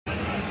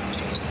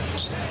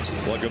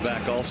Welcome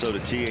back also to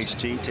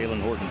THT, Taylor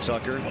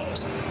Horton-Tucker.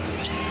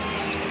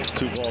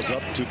 2 balls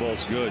up, 2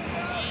 balls good.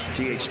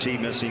 THT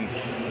missing.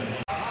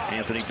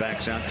 Anthony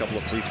backs out, a couple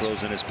of free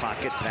throws in his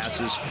pocket,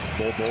 passes,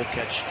 bull,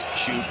 catch,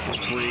 shoot,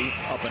 free,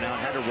 up and out,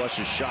 had to rush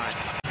his shot.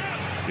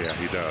 Yeah,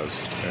 he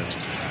does. And,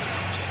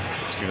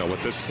 you know,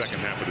 with this second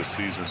half of the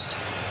season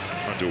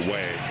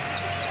underway,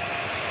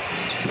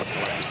 I'd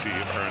like to see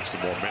him earn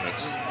some more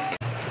minutes.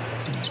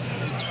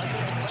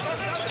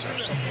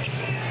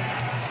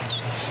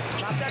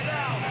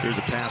 Here's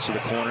a pass to the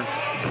corner.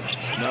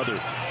 Another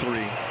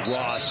 3.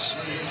 Ross.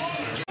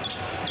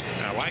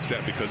 And I like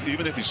that because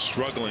even if he's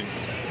struggling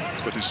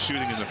with his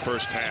shooting in the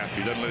first half,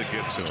 he doesn't let it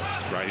get to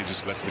him, right? He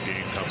just lets the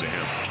game come to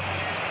him.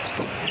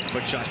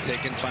 Quick shot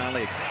taken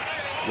finally.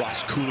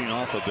 Ross cooling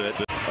off a bit,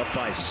 but up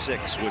by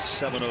 6 with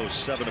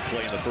 7:07 to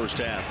play in the first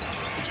half.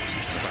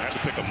 If I had to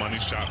pick a money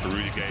shot for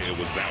Rudy Gay, it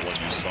was that one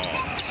you saw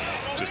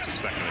just a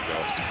second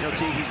ago. You know,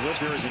 T, he's lived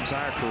here his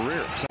entire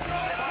career.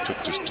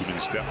 Took just too many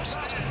steps.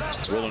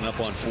 Rolling up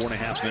on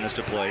 4.5 minutes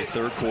to play.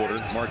 Third quarter.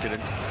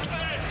 Marketed.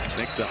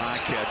 Makes the high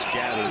catch.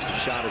 Gathers. The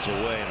shot is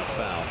away and a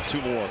foul.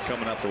 2 more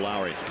coming up for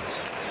Lowry.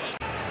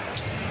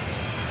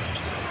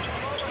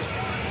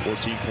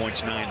 14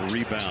 points, 9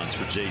 rebounds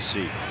for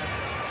JC.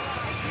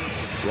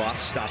 Ross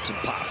stops and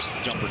pops.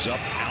 Jumpers up,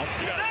 out.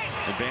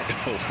 And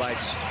Vanderbilt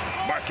fights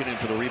Marketed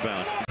for the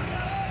rebound.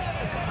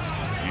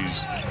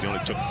 He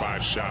only took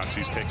 5 shots.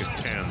 He's taken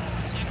 10.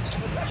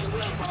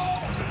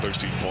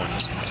 13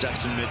 points.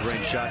 Sexton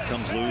mid-range shot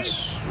comes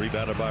loose.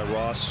 Rebounded by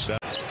Ross.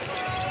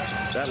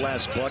 That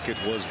last bucket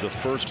was the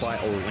first by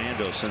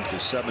Orlando since the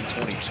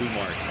 7:22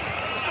 mark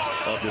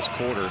of this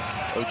quarter.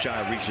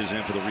 Ochai reaches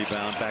in for the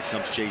rebound. Back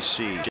comes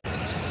JC.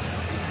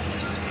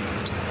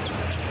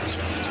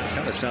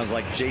 Kind of sounds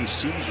like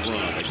JC's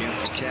run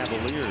against the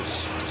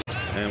Cavaliers.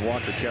 And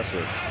Walker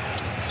Kessler.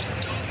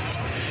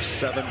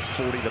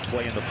 7:40 to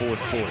play in the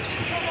 4th quarter.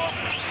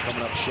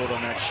 Coming up short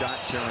on that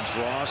shot, Terrence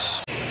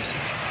Ross.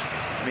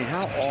 I mean,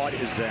 how odd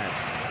is that?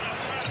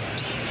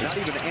 Not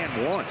even and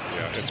one.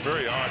 Yeah, it's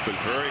very odd, but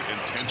very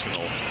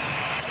intentional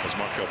as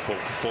Markelle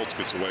Fultz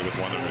gets away with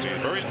one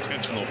underneath. Very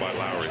intentional by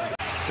Lowry.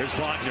 There's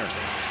Wagner.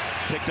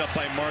 Picked up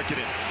by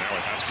Marketed. Now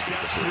it has to be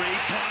the 3.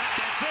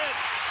 That's it.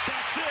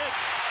 That's it.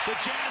 The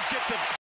Jazz get the